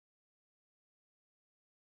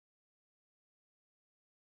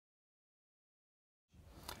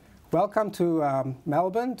Welcome to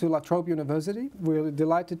Melbourne, to La Trobe University. We're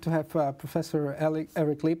delighted to have Professor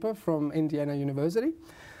Eric Leeper from Indiana University.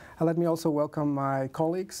 Let me also welcome my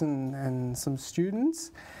colleagues and some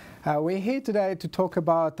students. We're here today to talk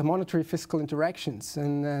about the monetary-fiscal interactions.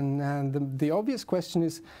 And the obvious question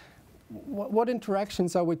is, what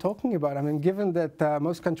interactions are we talking about? I mean, given that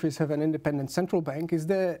most countries have an independent central bank, is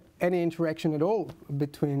there any interaction at all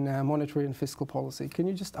between monetary and fiscal policy? Can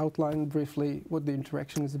you just outline briefly what the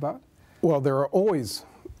interaction is about? Well, there are always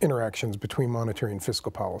interactions between monetary and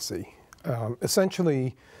fiscal policy.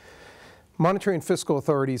 Essentially, monetary and fiscal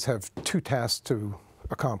authorities have two tasks to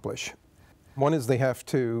accomplish. One is they have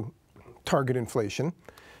to target inflation,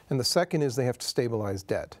 and the second is they have to stabilize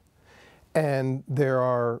debt. And there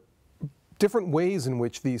are different ways in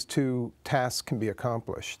which these two tasks can be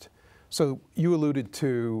accomplished. So you alluded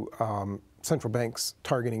to central banks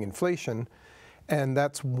targeting inflation, and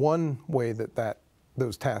that's one way that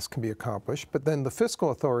those tasks can be accomplished. But then the fiscal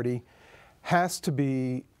authority has to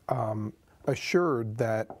be assured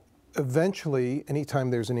that eventually, anytime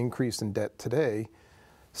there's an increase in debt today,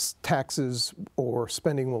 taxes or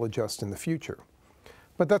spending will adjust in the future.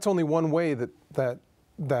 But that's only one way that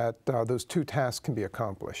those two tasks can be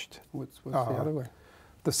accomplished. What's the other way?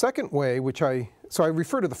 The second way, so I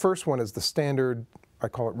refer to the first one as the standard, I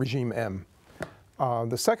call it regime M.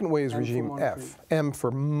 The second way is regime F. M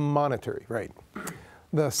for monetary, right.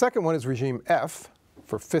 The second one is regime F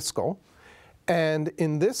for fiscal. And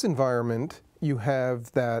in this environment, you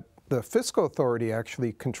have that the fiscal authority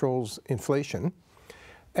actually controls inflation,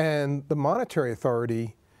 and the monetary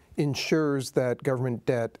authority ensures that government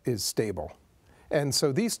debt is stable. And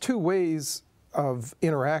so these two ways of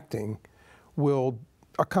interacting will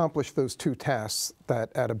accomplish those two tasks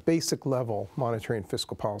that at a basic level monetary and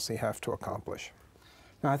fiscal policy have to accomplish.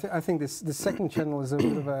 Now, I think the second channel is a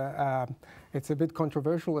bit of it's a bit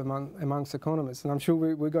controversial amongst economists, and I'm sure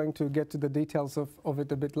we're going to get to the details of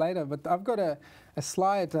it a bit later. But I've got a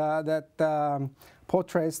slide that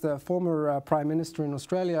portrays the former Prime Minister in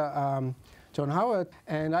Australia, John Howard,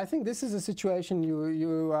 and I think this is a situation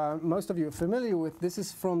most of you are familiar with. This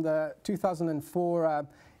is from the 2004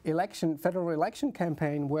 federal election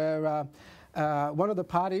campaign, where one of the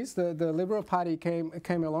parties, the Liberal Party,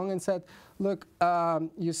 came along and said, look,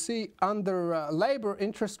 you see, under Labour,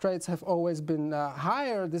 interest rates have always been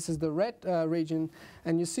higher. This is the red region.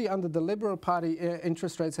 And you see, under the Liberal Party,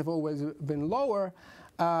 interest rates have always been lower.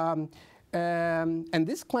 And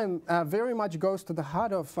this claim very much goes to the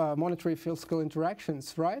heart of monetary fiscal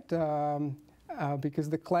interactions, right? Because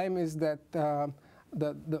the claim is that the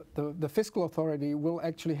fiscal authority will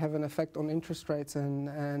actually have an effect on interest rates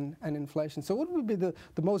and inflation. So what would be the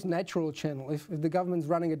most natural channel? If the government's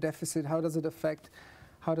running a deficit, how does it affect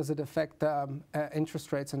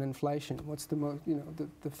interest rates and inflation? What's the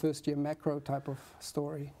the first year macro type of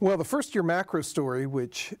story? Well, the first year macro story,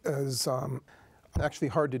 which is actually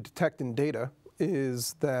hard to detect in data,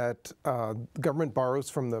 is that the government borrows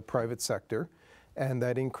from the private sector, and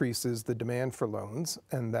that increases the demand for loans,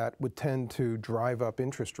 and that would tend to drive up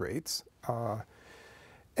interest rates. But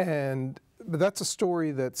that's a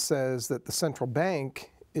story that says that the central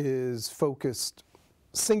bank is focused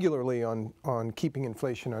singularly on keeping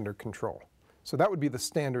inflation under control. So that would be the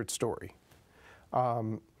standard story.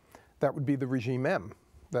 That would be the regime M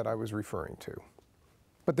that I was referring to.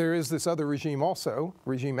 But there is this other regime also,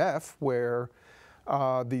 regime F, where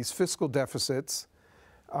these fiscal deficits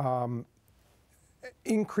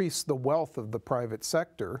increase the wealth of the private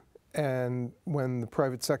sector, and when the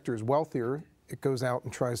private sector is wealthier, it goes out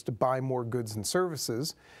and tries to buy more goods and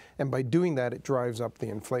services, and by doing that it drives up the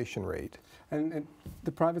inflation rate. And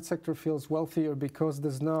the private sector feels wealthier because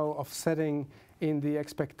there's no offsetting in the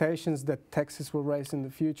expectations that taxes will rise in the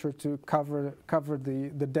future to cover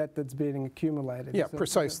the debt that's being accumulated. Yeah,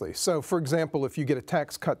 precisely. So for example, if you get a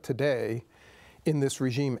tax cut today in this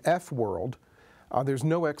regime F world, there's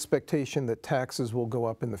no expectation that taxes will go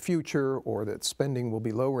up in the future or that spending will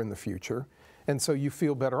be lower in the future, and so you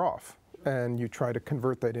feel better off, and you try to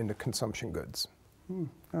convert that into consumption goods.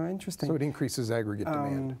 Interesting. So it increases aggregate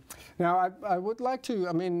demand. Now, I would like to,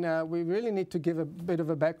 we really need to give a bit of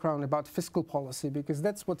a background about fiscal policy, because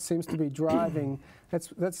that's what seems to be driving,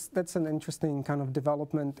 that's an interesting kind of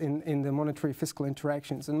development in the monetary fiscal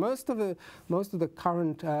interactions. And most of the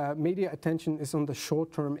current media attention is on the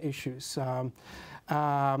short-term issues. So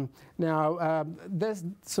to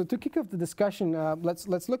kick off the discussion,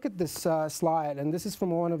 let's look at this slide, and this is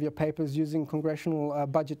from one of your papers using Congressional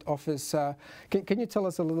Budget Office. Can you tell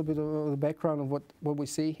us a little bit of the background of what we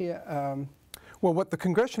see here? Well, what the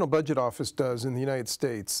Congressional Budget Office does in the United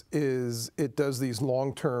States is it does these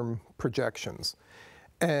long-term projections.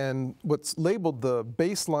 And what's labeled the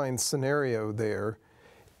baseline scenario there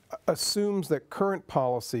assumes that current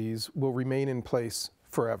policies will remain in place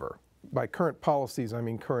forever. By current policies, I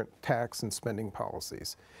mean current tax and spending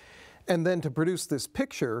policies. And then to produce this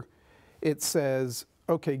picture, it says,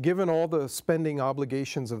 okay, given all the spending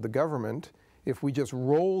obligations of the government, if we just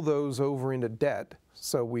roll those over into debt,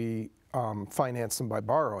 so we finance them by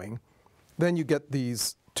borrowing, then you get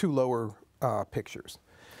these two lower pictures.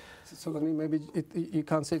 So let me maybe, you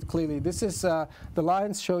can't see it clearly. This is, the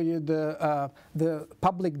lines show you the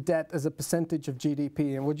public debt as a percentage of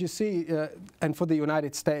GDP. And what you see, and for the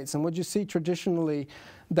United States, and what you see traditionally,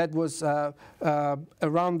 that was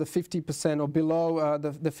around the 50% or below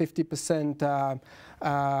the 50%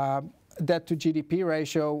 debt to GDP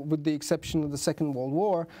ratio, with the exception of the Second World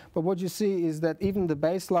War. But what you see is that even the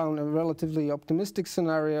baseline, a relatively optimistic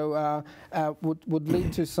scenario, would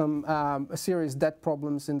lead to some serious debt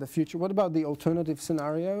problems in the future. What about the alternative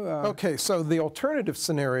scenario? Okay, so the alternative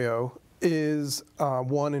scenario is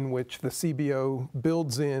one in which the CBO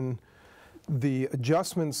builds in the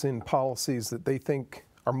adjustments in policies that they think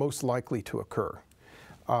are most likely to occur.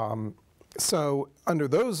 So under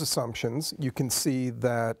those assumptions, you can see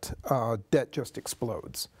that debt just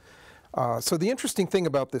explodes. So the interesting thing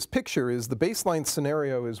about this picture is the baseline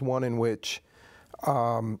scenario is one in which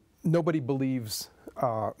nobody believes,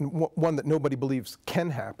 one that nobody believes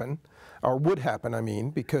can happen, or would happen, I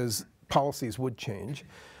mean, because policies would change.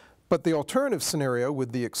 But the alternative scenario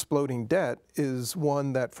with the exploding debt is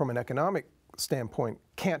one that from an economic standpoint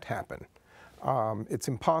can't happen. It's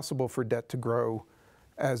impossible for debt to grow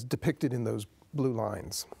as depicted in those blue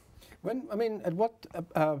lines. When, I mean, at what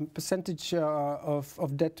percentage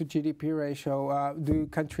of debt to GDP ratio do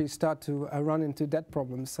countries start to run into debt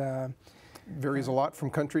problems? Varies a lot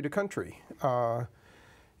from country to country.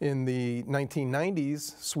 In the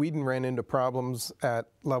 1990s, Sweden ran into problems at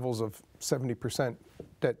levels of 70%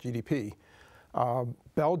 debt GDP.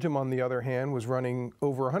 Belgium, on the other hand, was running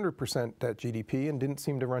over 100% debt GDP and didn't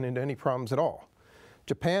seem to run into any problems at all.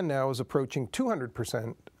 Japan now is approaching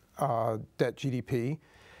 200% debt GDP,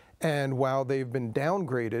 and while they've been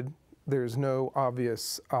downgraded, there's no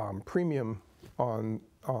obvious premium on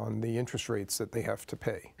the interest rates that they have to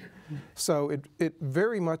pay. So it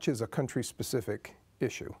very much is a country-specific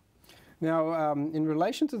issue. Now, in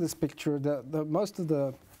relation to this picture, most of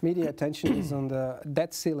the media attention is on the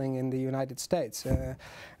debt ceiling in the United States.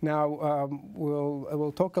 Now,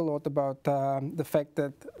 we'll talk a lot about the fact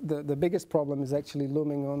that the biggest problem is actually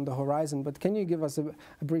looming on the horizon. But can you give us a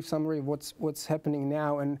brief summary of what's happening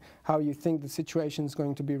now and how you think the situation is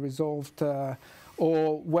going to be resolved,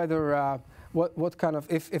 or whether what kind of,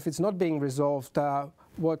 if it's not being resolved,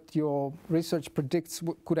 what your research predicts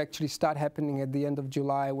could actually start happening at the end of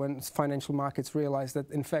July when financial markets realize that,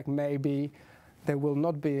 in fact, maybe there will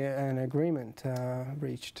not be an agreement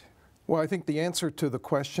reached? Well, I think the answer to the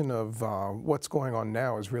question of what's going on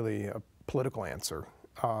now is really a political answer.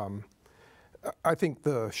 I think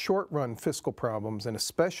the short-run fiscal problems, and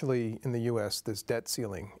especially in the U.S., this debt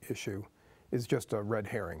ceiling issue, is just a red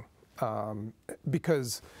herring.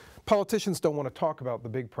 Because politicians don't want to talk about the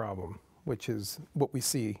big problem, which is what we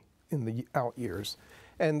see in the out years.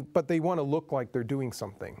 But they want to look like they're doing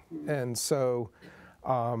something. And so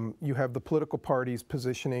you have the political parties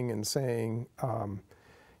positioning and saying,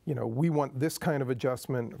 you know, we want this kind of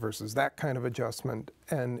adjustment versus that kind of adjustment.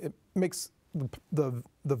 And it makes the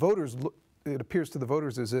voters look, it appears to the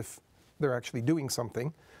voters as if they're actually doing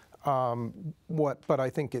something. But I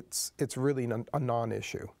think it's really a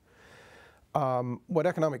non-issue. What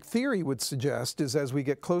economic theory would suggest is as we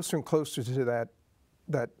get closer and closer to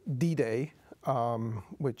that D-Day,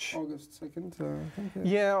 which August 2nd, I think.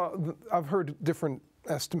 Yeah, I've heard different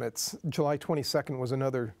estimates. July 22nd was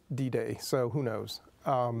another D-Day, so who knows.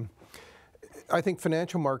 I think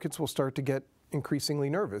financial markets will start to get increasingly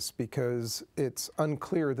nervous because it's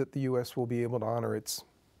unclear that the U.S. will be able to honor its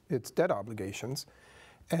debt obligations.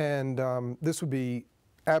 And this would be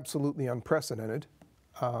absolutely unprecedented.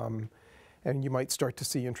 And you might start to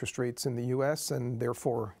see interest rates in the U.S. and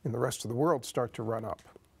therefore in the rest of the world start to run up.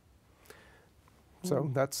 So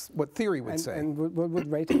that's what theory would say. And what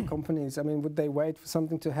would rating companies, I mean, would they wait for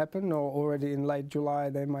something to happen, or already in late July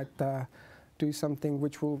they might do something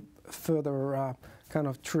which will further kind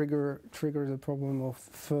of trigger the problem or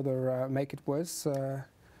further make it worse?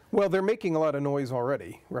 Well, they're making a lot of noise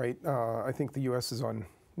already, right? I think the U.S. is on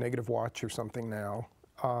negative watch or something now.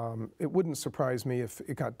 It wouldn't surprise me if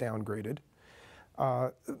it got downgraded.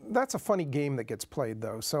 That's a funny game that gets played,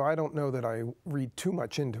 though, so I don't know that I read too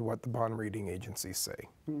much into what the bond rating agencies say.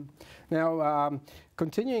 Now,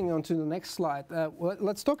 continuing on to the next slide,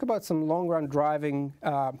 let's talk about some long-run driving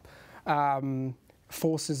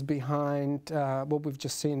forces behind what we've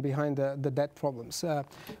just seen, behind the debt problems.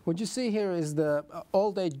 What you see here is the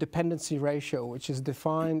old age dependency ratio, which is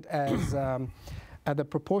defined as the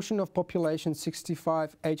proportion of population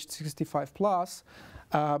aged 65 plus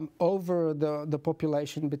over the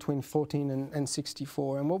population between 14 and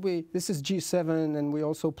 64. And this is G7, and we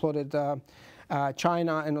also plotted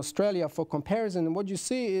China and Australia for comparison. And what you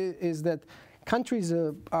see is that countries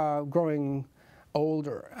are growing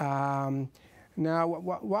older. Now,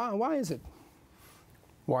 why is it?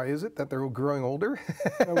 Why is it that they're growing older?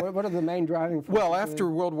 What are the main driving forces? Well, after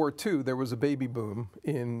World War II, there was a baby boom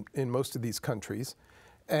in most of these countries.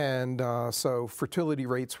 And so fertility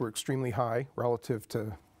rates were extremely high relative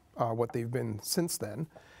to what they've been since then.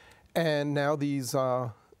 And now this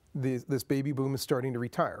baby boom is starting to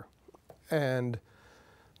retire. And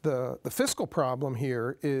the fiscal problem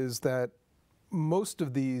here is that most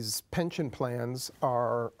of these pension plans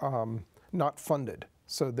are not funded.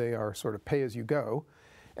 So they are sort of pay as you go.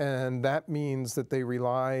 And that means that they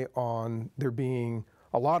rely on there being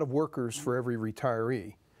a lot of workers for every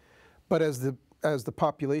retiree. But as the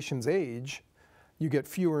populations age, you get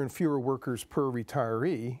fewer and fewer workers per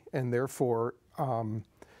retiree, and therefore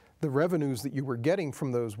the revenues that you were getting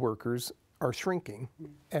from those workers are shrinking,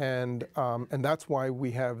 and that's why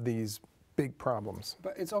we have these big problems.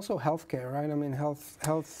 But it's also healthcare, right? I mean,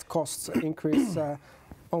 health costs increase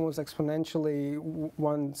almost exponentially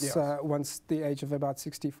once the age of about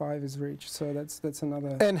 65 is reached. So that's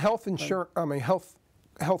another. And health insurance, I mean, health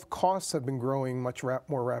costs have been growing much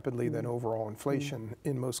more rapidly than overall inflation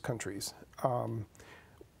in most countries. And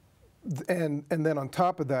then on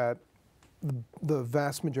top of that, the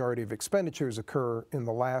vast majority of expenditures occur in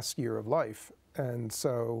the last year of life. And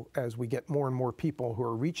so as we get more and more people who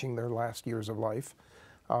are reaching their last years of life,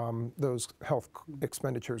 those health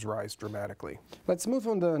expenditures rise dramatically. Let's move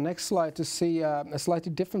on to the next slide to see a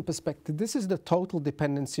slightly different perspective. This is the total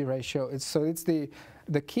dependency ratio. It's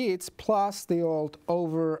the kids plus the old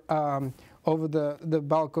over the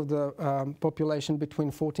bulk of the population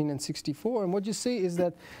between 14 and 64. And what you see is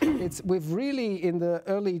that we've really, in the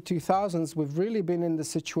early 2000s, we've really been in the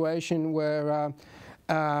situation where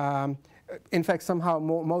in fact, somehow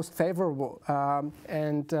most favorable.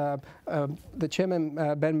 The chairman,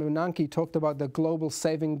 Ben Bernanke, talked about the global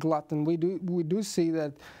saving glut, and we do see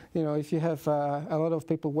that, you know, if you have a lot of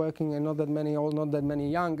people working and not that many old, not that many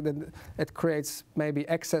young, then it creates maybe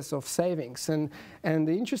excess of savings. And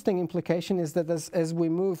the interesting implication is that as we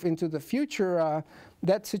move into the future,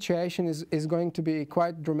 that situation is going to be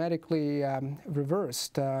quite dramatically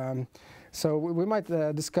reversed. So we might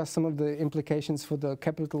discuss some of the implications for the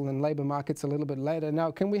capital and labor markets a little bit later. Now,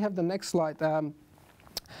 can we have the next slide?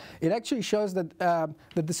 It actually shows that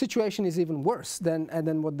the situation is even worse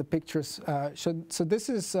than what the pictures show. So this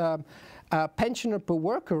is pensioner per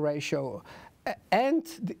worker ratio.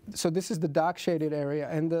 So this is the dark shaded area,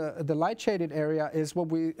 and the light shaded area is what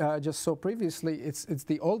we just saw previously. It's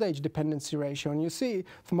the old age dependency ratio. And you see,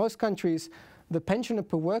 for most countries, the pensioner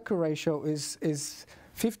per worker ratio is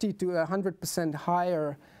 50 to 100%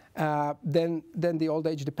 higher than the old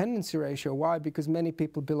age dependency ratio. Why? Because many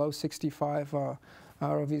people below 65 are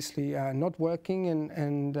obviously not working,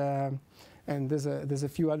 and there's a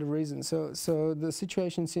few other reasons. So the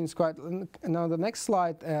situation seems quite. Now the next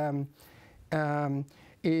slide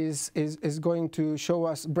is going to show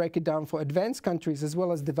us, break it down for advanced countries as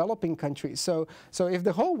well as developing countries. So if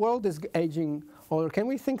the whole world is aging, or can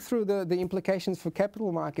we think through the implications for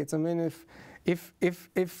capital markets? I mean, if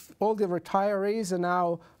all the retirees are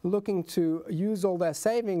now looking to use all their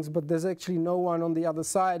savings, but there's actually no one on the other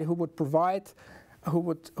side who would provide, who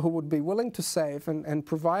would be willing to save and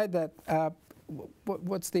provide that,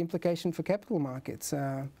 what's the implication for capital markets?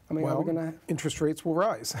 I mean, well, are we going to interest rates will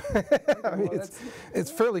rise. I mean,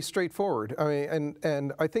 it's fairly straightforward. I mean,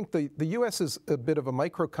 and I think the U.S. is a bit of a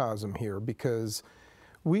microcosm here, because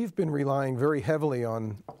we've been relying very heavily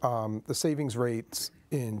on the savings rates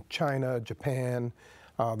in China, Japan,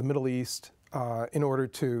 the Middle East, in order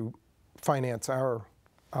to finance our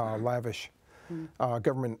lavish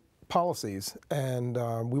government policies, and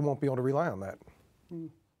we won't be able to rely on that.